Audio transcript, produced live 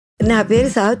నా పేరు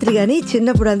సావిత్రి గాని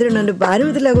చిన్నప్పుడు అందరూ నన్ను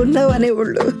భానుమతిలాగా ఉన్నావు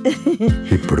అనేవాళ్ళు.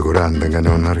 ఇప్పుడు కూడా అందంగానే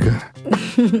ఉన్నారుగా.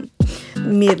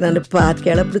 మీరు నన్ను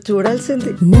పాతికేళ్ళప్పుడు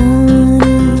చూడాల్సింది.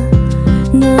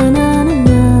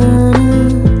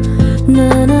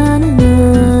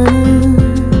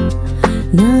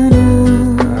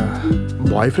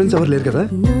 బాయ్ ఫ్రెండ్స్ ఎవరు లేరు కదా?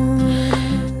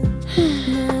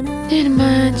 నేను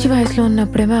మంచి వయసులో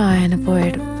ఉన్నప్పుడేమో ఆయన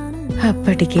పోయాడు.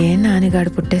 అప్పటికే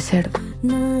నాన్నగాడు పుట్టేశాడు.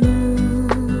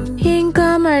 ఇంకా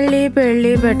మళ్ళీ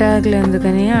పెళ్లి పెటాకులు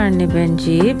ఎందుకని ఆడిని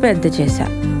పెంచి పెద్ద చేశా.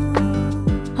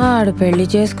 ఆడు పెళ్లి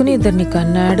చేసుకుని 2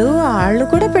 కన్నాడు. వాళ్ళు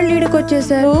కూడా పెళ్లిడికి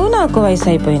వచ్చేసారు. నాకు వయసు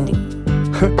అయిపోయింది.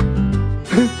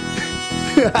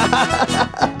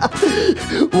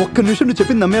 ఒక్క నిమిషం నువ్వు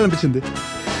చెప్పింది నమ్మేయాలనిపించింది.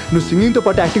 నువ్వు సింగింగ్తో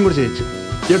పాటు యాక్టింగ్ కూడా చేయొచ్చు.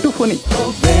 ఎటు ఫోనీ.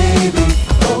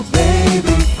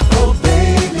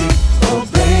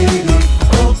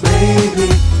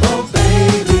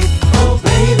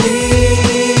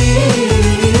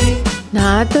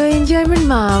 నాతో ఎంజాయ్మెంట్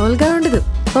మామూలుగా ఉండదు.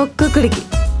 ఒక్కొక్కడికి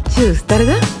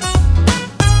చూస్తారుగా.